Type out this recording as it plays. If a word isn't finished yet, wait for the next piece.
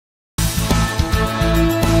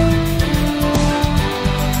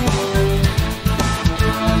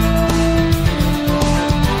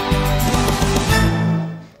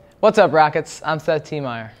What's up, Rockets? I'm Seth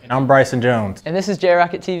Tiemeyer. And I'm Bryson Jones. And this is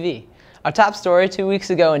J-Rocket TV. Our top story 2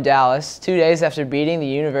 weeks ago in Dallas, 2 days after beating the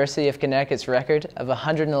University of Connecticut's record of a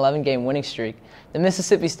 111-game winning streak, the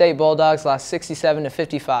Mississippi State Bulldogs lost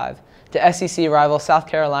 67-55 to SEC rival South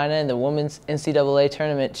Carolina in the Women's NCAA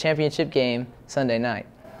Tournament Championship game Sunday night.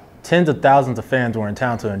 Tens of thousands of fans were in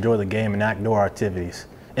town to enjoy the game and outdoor activities.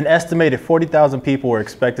 An estimated 40,000 people were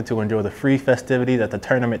expected to enjoy the free festivities at the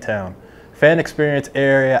tournament town, fan experience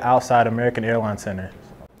area outside American Airlines Center.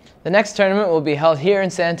 The next tournament will be held here in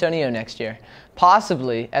San Antonio next year,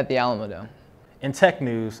 possibly at the Alamodome. In tech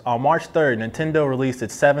news, on March 3rd, Nintendo released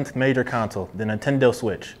its 7th major console, the Nintendo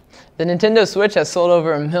Switch. The Nintendo Switch has sold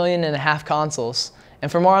over 1.5 million consoles.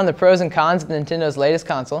 And for more on the pros and cons of Nintendo's latest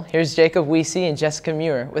console, here's Jacob Weesey and Jessica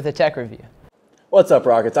Muir with a tech review. What's up,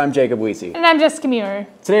 Rockets? I'm Jacob Weesey. And I'm Jessica Muir.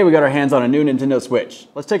 Today we got our hands on a new Nintendo Switch.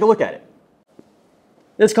 Let's take a look at it.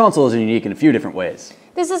 This console is unique in a few different ways.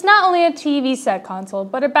 This is not only a TV set console,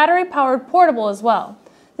 but a battery-powered portable as well.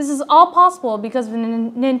 This is all possible because of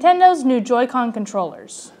Nintendo's new Joy-Con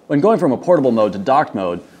controllers. When going from a portable mode to docked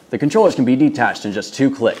mode, the controllers can be detached in just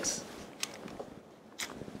 2 clicks.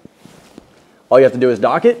 All you have to do is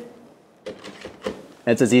dock it, and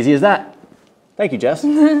it's as easy as that. Thank you, Jess.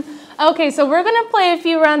 Okay, so we're going to play a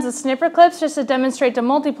few rounds of Snipper Clips just to demonstrate the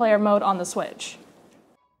multiplayer mode on the Switch.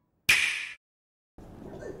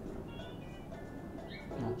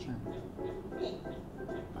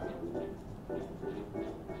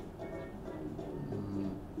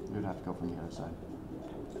 You'd have to go from the other side.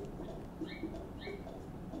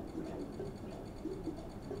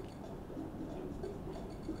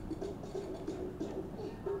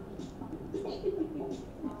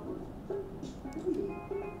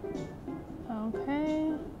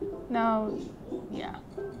 Okay. Now, yeah.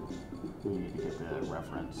 We need to get the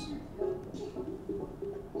reference.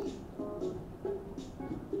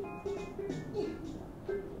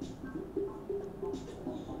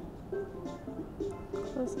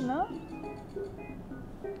 Close enough?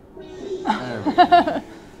 There we go.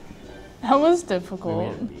 That was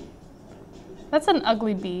difficult. That's an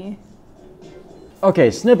ugly bee.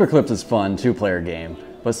 Okay, Snipper Clips is fun 2-player game,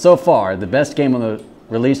 but so far the best game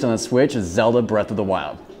released on the Switch is Zelda Breath of the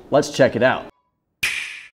Wild. Let's check it out.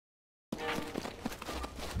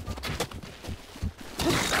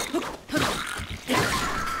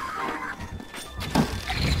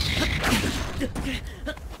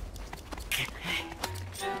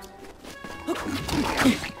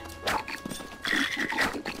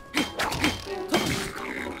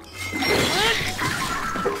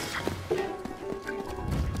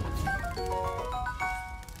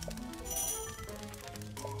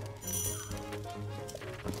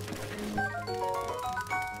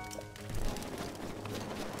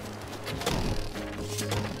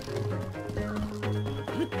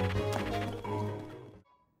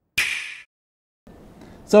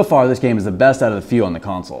 So far, this game is the best out of the few on the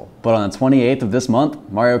console, but on the 28th of this month,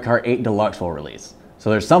 Mario Kart 8 Deluxe will release. So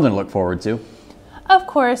there's something to look forward to. Of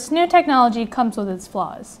course, new technology comes with its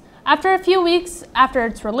flaws. After a few weeks after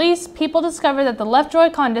its release, people discovered that the left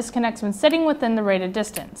Joy-Con disconnects when sitting within the rated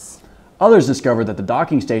distance. Others discovered that the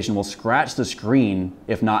docking station will scratch the screen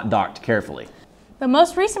if not docked carefully. The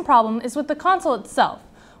most recent problem is with the console itself.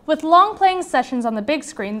 With long playing sessions on the big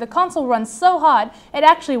screen, the console runs so hot it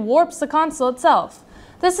actually warps the console itself.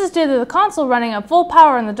 This is due to the console running at full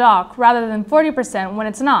power in the dock rather than 40% when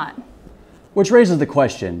it's not. Which raises the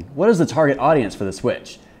question, what is the target audience for the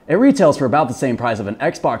Switch? It retails for about the same price of an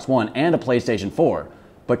Xbox One and a PlayStation 4,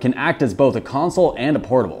 but can act as both a console and a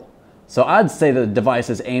portable. So I'd say the device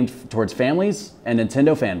is aimed towards families and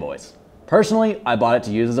Nintendo fanboys. Personally, I bought it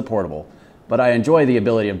to use as a portable, but I enjoy the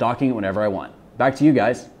ability of docking it whenever I want. Back to you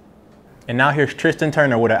guys. And now here's Tristan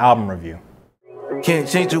Turner with an album review. Can't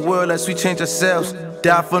change the world unless we change ourselves.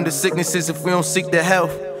 Die from the sicknesses if we don't seek the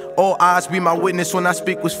health. All eyes be my witness when I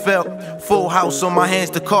speak was felt. Full house on my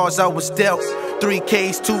hands, the cards I was dealt. 3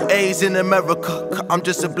 Ks, 2 A's in America. I'm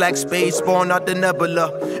just a black space born out the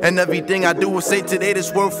nebula. And everything I do will say today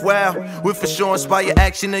that's worthwhile. Will for sure inspire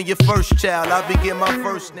action in your first child. I'll begin my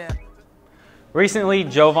first now. Recently,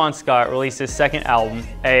 Jovan Scott released his 2nd album,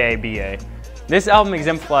 AABA. This album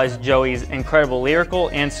exemplifies Joey's incredible lyrical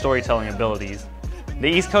and storytelling abilities. The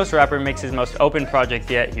East Coast rapper makes his most open project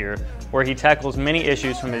yet here, where he tackles many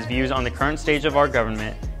issues from his views on the current stage of our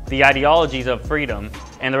government, the ideologies of freedom,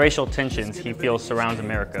 and the racial tensions he feels surrounds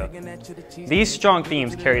America. These strong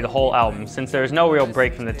themes carry the whole album, since there is no real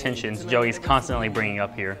break from the tensions Joey's constantly bringing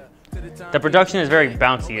up here. The production is very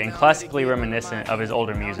bouncy and classically reminiscent of his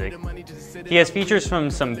older music. He has features from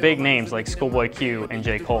some big names like Schoolboy Q and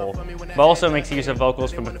J. Cole, but also makes use of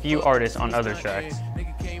vocals from a few artists on other tracks.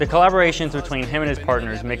 The collaborations between him and his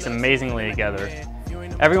partners mix amazingly together.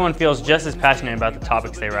 Everyone feels just as passionate about the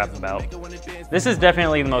topics they rap about. This is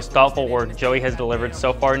definitely the most thoughtful work Joey has delivered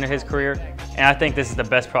so far into his career, and I think this is the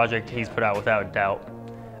best project he's put out without a doubt.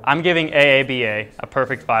 I'm giving AABA a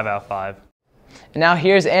perfect 5 out of 5. And now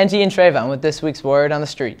here's Angie and Trayvon with this week's Word on the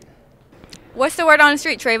Street. What's the word on the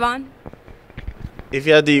street, Trayvon? If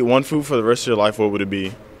you had to eat one food for the rest of your life, what would it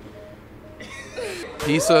be?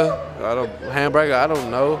 Pizza, hamburger, I don't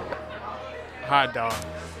know. Hot dog.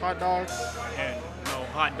 Hot dogs? And no,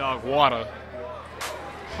 hot dog water.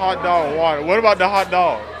 Hot dog water. What about the hot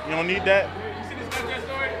dog? You don't need that?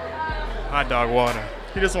 Hot dog water.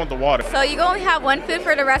 You just want the water. So you only have one food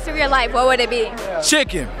for the rest of your life. What would it be?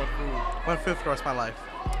 Chicken. One food for the rest of my life.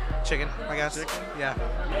 Chicken, I guess. Chicken? Yeah.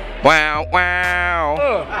 Wow, wow.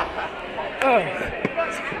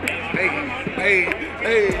 Hey,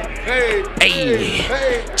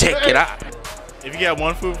 check it out. If you had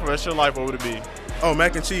one food for the rest of your life, what would it be? Oh,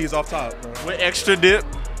 mac and cheese off top, bro. With extra dip?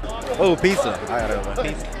 Oh, pizza. I gotta go.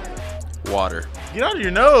 Pizza. Water. Get out of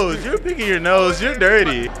your nose. You're picking your nose. You're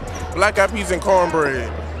dirty. Black eyed peas and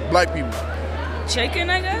cornbread. Black people. Chicken,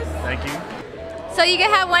 I guess. Thank you. So you can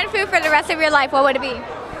have one food for the rest of your life. What would it be?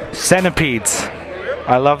 Centipedes.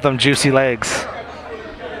 I love them juicy legs.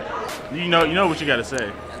 You know what you gotta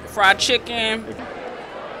say. Fried chicken.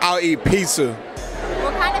 I'll eat pizza.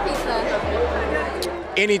 What kind of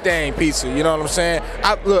pizza? Anything pizza, you know what I'm saying?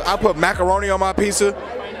 I put macaroni on my pizza.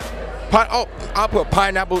 I put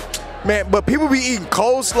pineapple. Man, but people be eating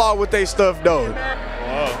coleslaw with their stuff though.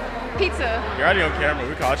 Whoa. Pizza. You're already on camera.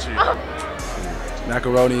 We caught you.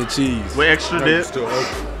 Macaroni and cheese. With extra dip?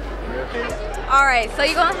 All right, so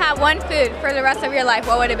you're gonna have one food for the rest of your life.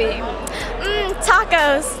 What would it be?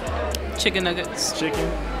 Tacos. Chicken nuggets. Chicken.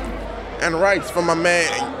 And rice from my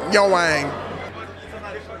man, Yo Wang.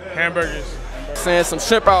 Hamburgers. Saying some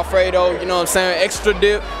shrimp Alfredo, you know what I'm saying? Extra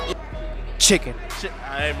dip. Chicken.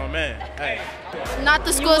 Hey, my man. Hey. Not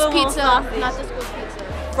the school's pizza. Not the school's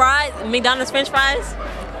pizza. Fries, McDonald's French fries.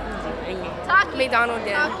 McDonald's,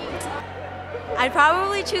 yeah. I'd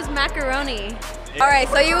probably choose macaroni. All right,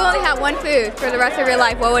 so you only have one food for the rest of your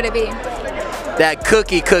life. What would it be? That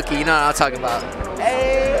cookie, you know what I'm talking about.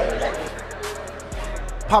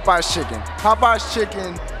 Popeye's chicken. Popeye's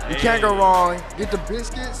chicken. You can't go wrong. Get the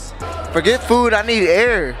biscuits. Forget food, I need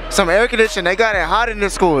air. Some air conditioning. They got it hot in the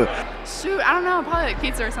school. Shoot, I don't know, probably like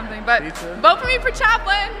pizza or something, but vote for me for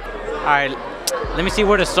Chaplin. All right, let me see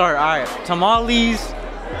where to start. All right, tamales,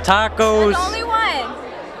 tacos. There's only one.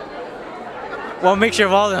 Well, mixture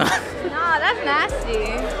of all of them. Nah, that's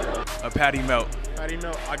nasty. A patty melt. Patty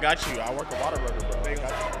melt. I got you. I work a Whataburger, bro. I got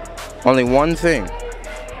you. Only one thing.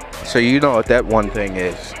 So you know what that one thing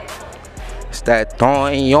is. It's that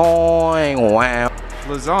yoing wow.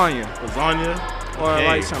 Lasagna. Lasagna. Or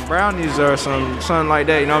like some brownies or something like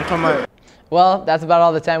that, you know what I'm talking about? Well, that's about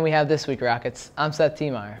all the time we have this week, Rockets. I'm Seth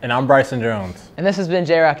Tiemeyer. And I'm Bryson Jones. And this has been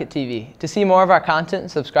JRocket TV. To see more of our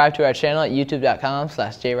content, subscribe to our channel at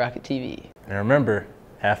youtube.com/JRocketTV. And remember,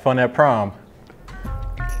 have fun at prom.